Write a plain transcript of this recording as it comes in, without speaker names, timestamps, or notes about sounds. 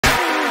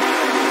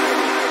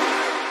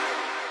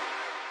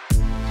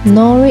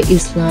Noure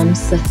Eslam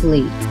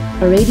Sahli,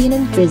 a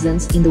radiant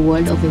presence in the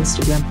world of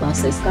Instagram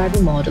plus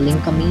curvy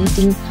modeling,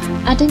 commanding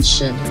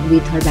attention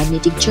with her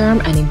magnetic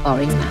charm and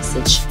empowering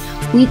message.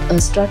 With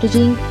a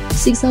strategic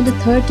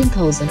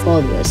 613,000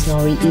 followers,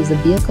 Noure is a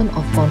beacon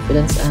of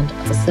confidence and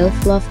a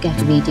self-love,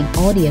 captivating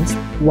audience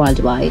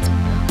worldwide.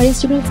 Her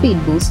Instagram feed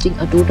boasting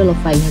a total of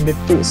 500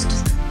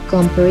 posts,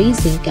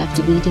 comprising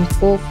captivating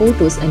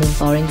photos and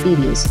empowering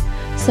videos,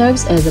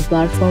 serves as a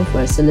platform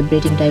for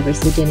celebrating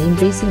diversity and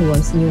embracing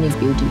one's unique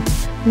beauty.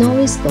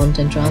 Noure's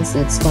content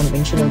transcends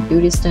conventional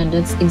beauty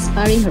standards,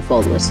 inspiring her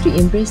followers to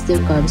embrace their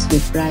curves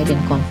with pride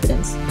and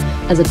confidence.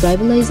 As a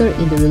trailblazer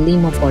in the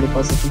realm of body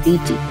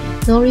positivity,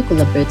 Noure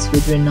collaborates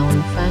with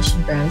renowned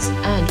fashion brands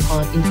and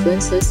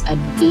influencers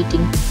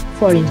advocating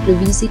for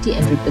inclusivity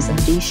and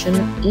representation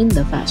in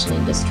the fashion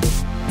industry.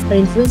 Her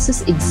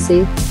influences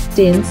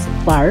extend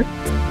far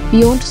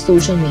beyond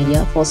social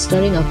media,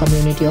 fostering a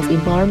community of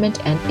empowerment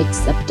and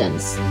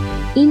acceptance.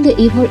 In the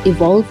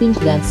ever-evolving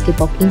landscape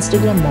of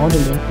Instagram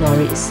modeling,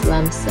 Noure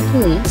Eslam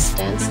Sahli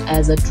stands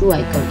as a true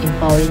icon,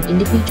 empowering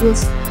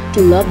individuals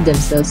to love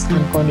themselves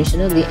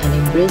unconditionally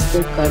and embrace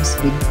their curves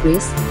with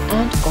grace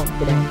and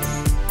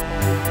confidence.